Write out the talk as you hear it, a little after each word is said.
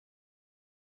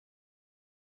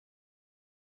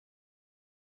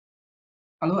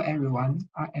Hello everyone,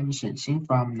 I am Shen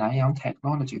from Nanyang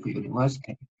Technological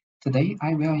University. Today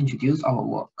I will introduce our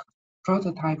work,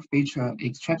 Prototype Feature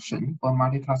Extraction for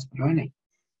Multitask Learning.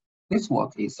 This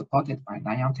work is supported by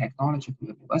Nanyang Technological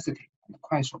University and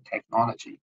Kuaishou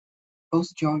Technology.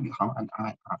 Both Jiao, Yuhang, and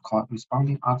I are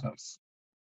corresponding authors.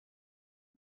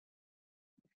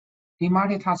 In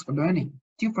multitask learning,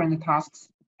 different tasks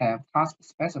have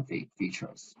task-specific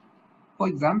features. For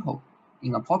example,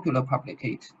 in a popular public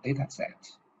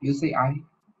dataset, UCI,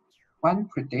 one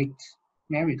predicts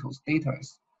marital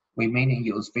status, we mainly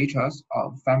use features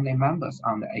of family members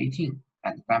under 18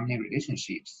 and family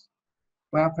relationships.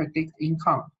 While predict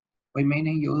income, we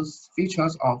mainly use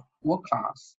features of work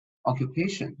class,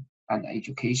 occupation, and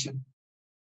education.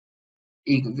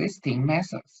 Existing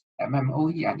methods,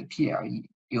 MMOE and PLE,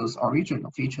 use original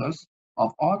features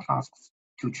of all tasks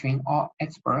to train all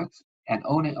experts and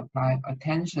only apply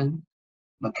attention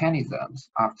mechanisms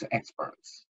after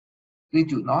experts. They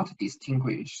do not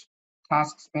distinguish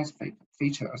task-specific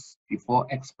features before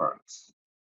experts.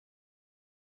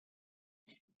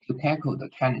 To tackle the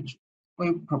challenge,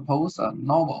 we propose a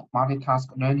novel multitask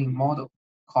learning model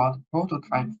called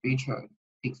Prototype Feature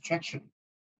Extraction,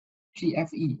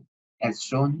 PFE, as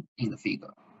shown in the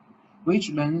figure, which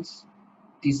learns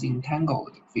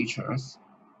disentangled features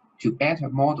to better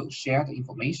model shared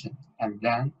information and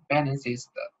then balances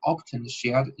the obtained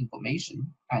shared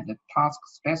information and the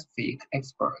task-specific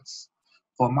experts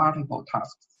for multiple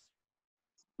tasks.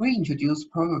 We introduce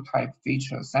prototype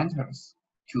feature centers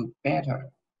to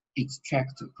better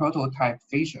extract prototype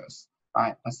features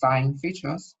by assigning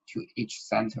features to each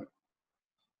center.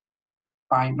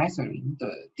 By measuring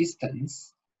the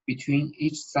distance between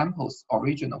each sample's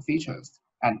original features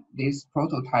and these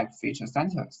prototype feature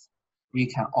centers, we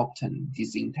can obtain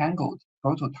disentangled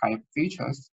prototype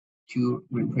features to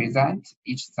represent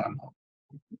each sample.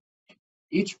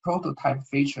 Each prototype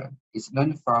feature is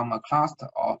learned from a cluster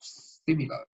of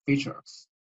similar features.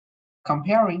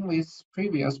 Comparing with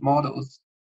previous models,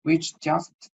 which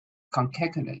just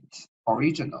concatenate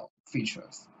original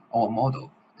features, our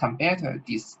model can better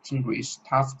distinguish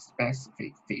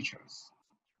task-specific features.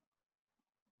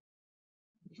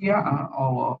 Here are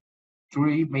our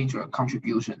three major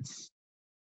contributions.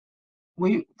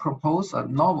 We propose a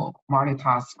novel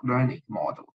multitask learning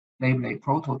model, namely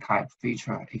prototype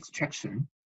feature extraction,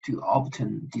 to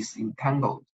obtain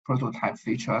disentangled prototype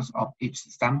features of each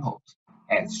sample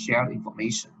as shared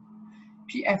information.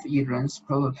 PFE learns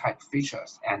prototype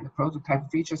features and prototype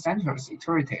feature centers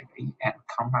iteratively and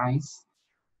combines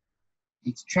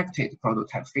extracted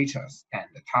prototype features and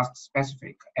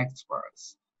task-specific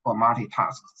experts for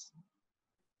multitasks.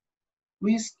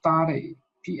 We study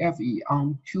PFE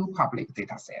on two public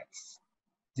datasets,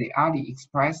 the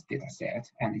AliExpress dataset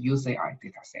and UCI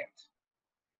dataset.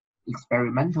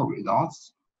 Experimental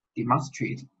results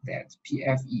demonstrate that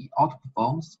PFE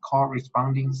outperforms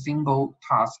corresponding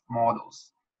single-task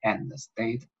models and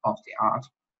state-of-the-art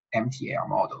MTL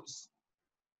models.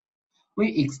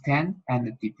 We extend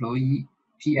and deploy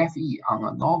PFE on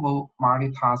a novel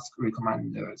multitask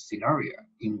recommender scenario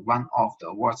in one of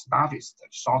the world's largest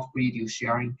short video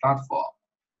sharing platform,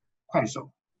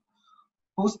 Kuaishou,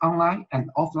 whose online and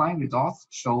offline results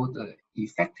show the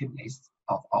effectiveness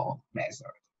of our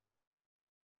method.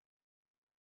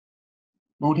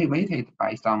 Motivated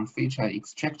by some feature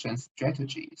extraction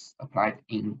strategies applied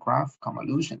in graph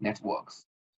convolution networks,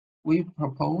 we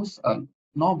propose a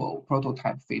novel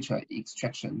prototype feature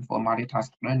extraction for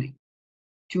multitask learning.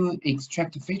 To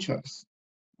extract features,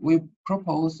 we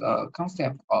propose a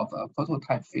concept of a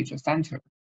prototype feature center.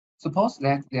 Suppose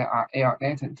that there are L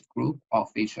latent group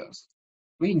of features.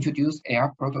 We introduce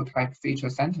L prototype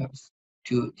feature centers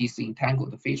to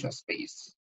disentangle the feature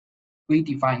space. We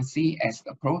define C as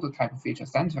the prototype feature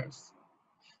centers.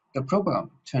 The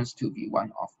problem turns to be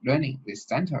one of learning these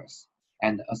centers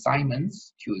and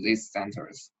assignments to these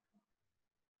centers.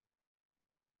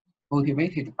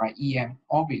 Motivated by EM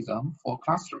algorithm for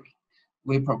clustering,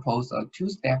 we propose a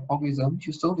two-step algorithm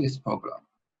to solve this problem.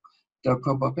 The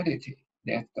probability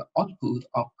that the output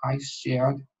of I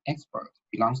shared expert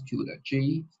belongs to the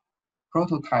G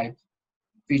prototype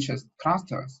features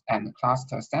clusters and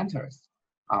cluster centers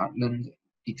are learned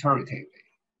iteratively.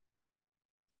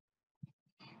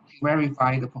 To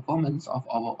verify the performance of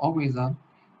our algorithm,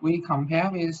 we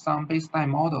compare with some baseline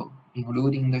model,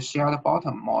 including the shared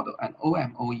bottom model and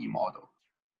OMOE model.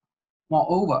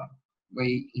 Moreover,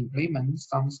 we implement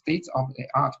some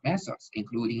state-of-the-art methods,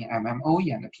 including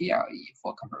MMOE and PLE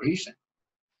for comparison.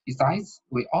 Besides,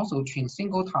 we also train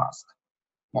single task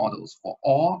models for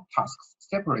all tasks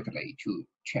separately to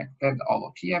check that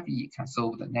our PFE can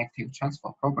solve the negative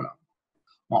transfer problem.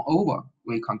 Moreover,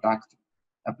 we conduct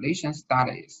ablation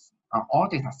studies on all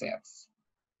datasets.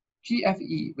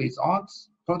 PFE without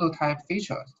prototype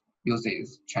features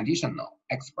uses traditional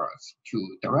experts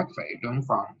to directly learn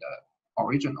from the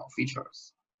original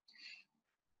features.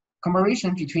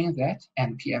 Comparison between that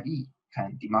and PFE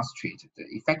can demonstrate the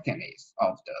effectiveness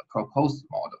of the proposed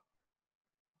model.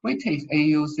 We take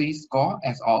AUC score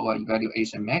as our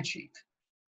evaluation metric.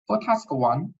 For task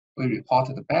 1, we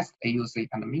report the best AUC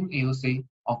and mean AUC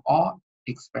of all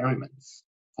experiments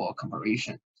for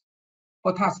comparison.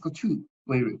 For task 2,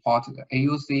 we report the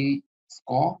AUC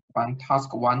score when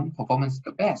task 1 performs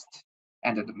the best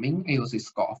and the mean AUC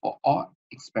score for all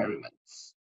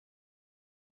experiments.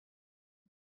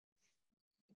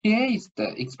 Here is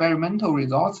the experimental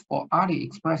results for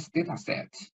AliExpress dataset.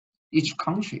 Each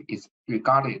country is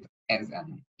regarded as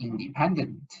an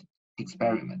independent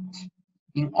experiment.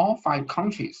 In all 5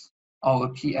 countries, our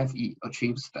PFE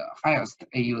achieves the highest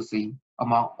AUC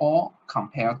among all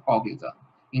compared algorithms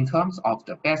in terms of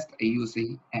the best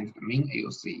AUC and the mean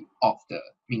AUC of the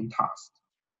mean task.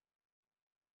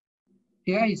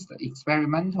 Here is the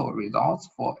experimental results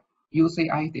for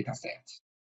UCI dataset.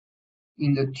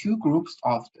 In the 2 groups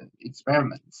of the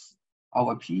experiments,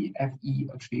 our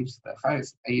PFE achieves the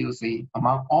highest AUC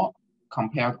among all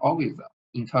compared algorithms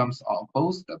in terms of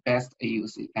both the best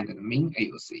AUC and the mean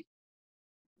AUC.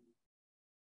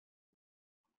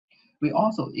 We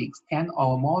also extend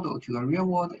our model to a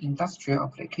real-world industrial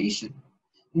application.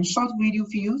 In short video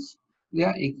fields,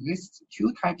 there exist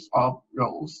 2 types of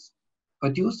roles,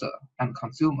 producer and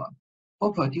consumer.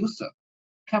 For producer,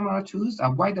 camera tools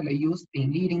are widely used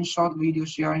in leading short video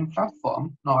sharing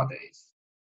platforms nowadays.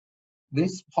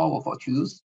 These powerful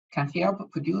tools can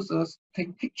help producers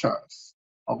take pictures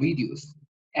or videos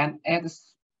and add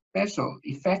special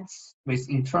effects with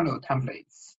internal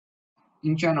templates.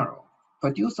 In general,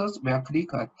 producers will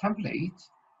click a template,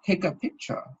 take a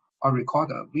picture, or record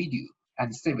a video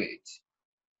and save it.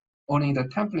 Only the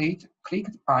template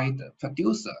clicked by the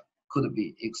producer could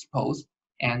be exposed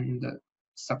and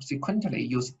subsequently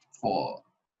used for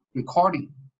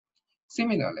recording.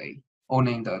 Similarly,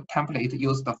 only the template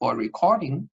used for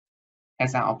recording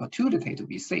has an opportunity to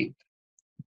be saved.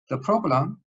 The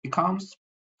problem becomes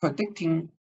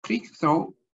predicting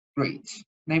click-through rate,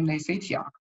 namely CTR,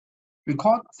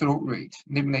 record-through rate,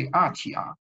 namely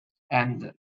RTR,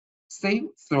 and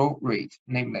save-through rate,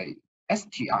 namely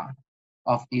STR,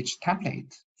 of each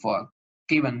template for a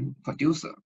given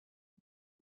producer.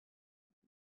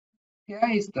 Here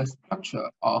is the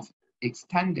structure of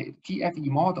extended PFE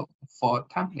model for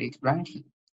template ranking.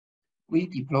 We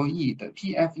deploy the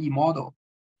PFE model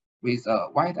with a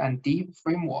wide and deep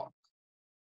framework.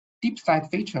 Deep side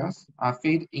features are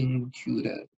fed into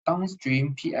the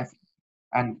downstream PFE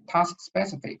and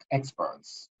task-specific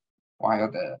experts,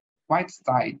 while the wide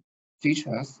side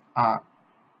features are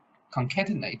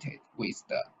concatenated with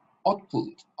the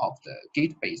output of the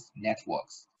gate-based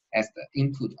networks as the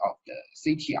input of the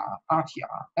CTR,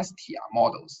 RTR, STR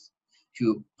models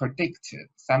to predict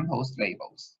samples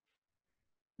labels.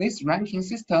 This ranking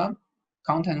system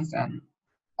contains an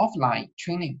offline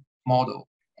training model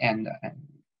and an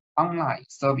online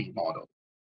serving model.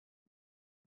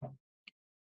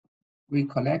 We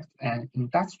collect an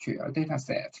industrial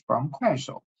dataset from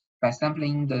Kuaishou by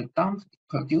sampling the dumped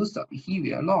producer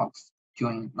behavior logs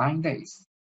during 9 days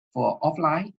for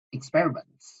offline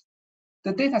experiments.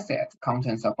 The dataset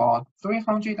contains about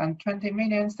 320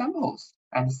 million samples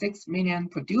and 6 million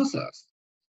producers.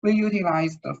 We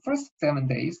utilize the first 7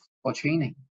 days for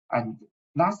training and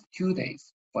last 2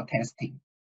 days for testing.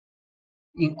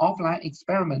 In offline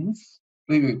experiments,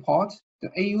 we report the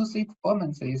AUC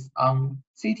performances on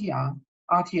CTR,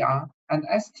 RTR, and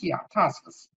STR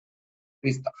tasks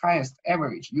with the highest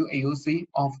average UAUC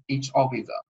of each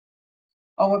algorithm.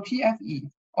 Our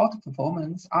PFE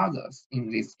outperforms others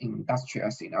in this industrial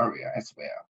scenario as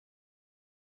well.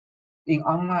 In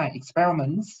online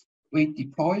experiments, we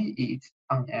deploy it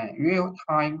on a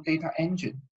real-time data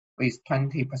engine with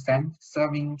 20%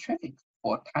 serving traffic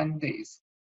for 10 days.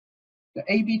 The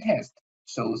A/B test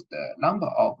shows the number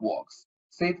of works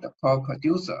saved per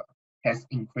producer has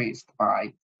increased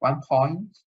by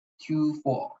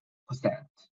 1.24%.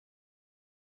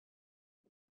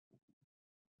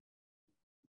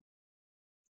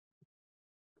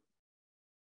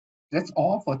 That's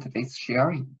all for today's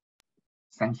sharing.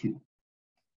 Thank you.